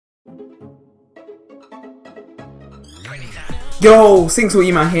Yo, Sing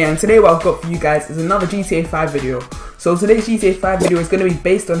here, and today what I've got for you guys is another GTA 5 video. So today's GTA 5 video is going to be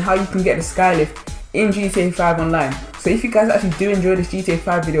based on how you can get the Skylift in GTA 5 online. So if you guys actually do enjoy this GTA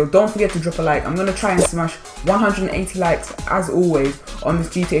 5 video, don't forget to drop a like. I'm going to try and smash 180 likes as always on this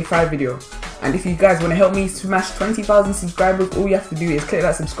GTA 5 video. And if you guys want to help me smash 20,000 subscribers, all you have to do is click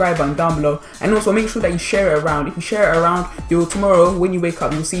that subscribe button down below, and also make sure that you share it around. If you share it around, tomorrow when you wake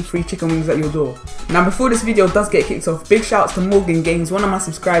up, you'll see free chicken wings at your door. Now before this video does get kicked off, big shouts to Morgan Games, one of my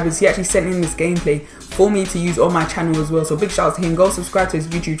subscribers. He actually sent in this gameplay for me to use on my channel as well, so big shouts to him. Go subscribe to his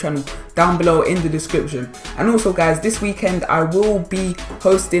YouTube channel down below in the description. And also guys, this weekend I will be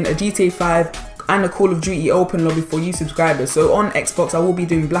hosting a GTA 5 and a Call of Duty open lobby for you subscribers. So on Xbox I will be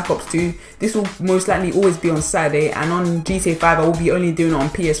doing Black Ops 2. This will most likely always be on Saturday, and on GTA 5 I will be only doing it on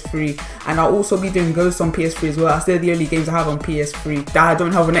PS3, and I'll also be doing Ghosts on PS3 as well, as they're the only games I have on PS3 that I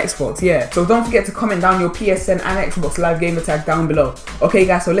don't have on Xbox. Yeah, so don't forget to comment down your PSN and Xbox Live gamer tag down below. Okay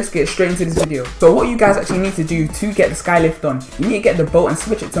guys, so let's get straight into this video. So what you guys actually need to do to get the Skylift on, you need to get the boat and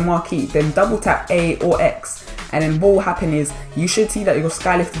switch it to marquee, then double tap A or X, and then what will happen is you should see that your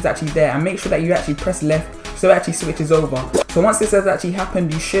Skylift is actually there, and make sure that you actually press left so it actually switches over. So once this has actually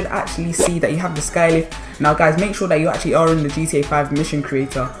happened, you should actually see that you have the Skylift. Now guys, make sure that you actually are in the GTA 5 mission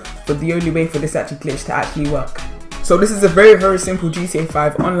creator, for the only way for this actually glitch to actually work. So this is a very simple GTA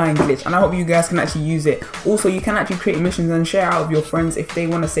 5 online glitch, and I hope you guys can actually use it. Also, you can actually create missions and share out with your friends if they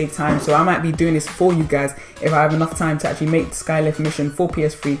want to save time. So I might be doing this for you guys if I have enough time to actually make the Skylift mission for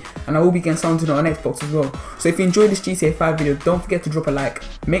PS3, and I will be getting something on Xbox as well. So if you enjoyed this GTA 5 video, don't forget to drop a like.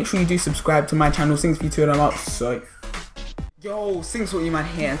 Make sure you do subscribe to my channel, Sings for you too, and I'm out. So yo, Sings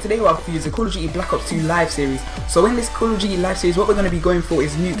here, and today what I've for you is a Call of Duty Black Ops 2 live series. So in this Call of Duty live series, what we're going to be going for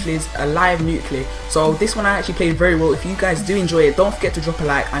is nuclears, a live nuclear. So this one I actually played very well. If you guys do enjoy it, don't forget to drop a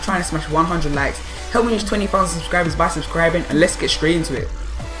like. I'm trying to smash 100 likes. Help me reach 20,000 subscribers by subscribing, and let's get straight into it.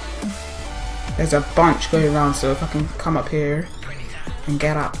 There's a bunch going around, so if I can come up here and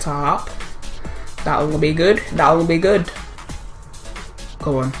get up top, that will be good. That will be good.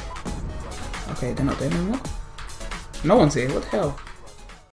 Go on. Okay, they're not there anymore. No one's here, what the hell?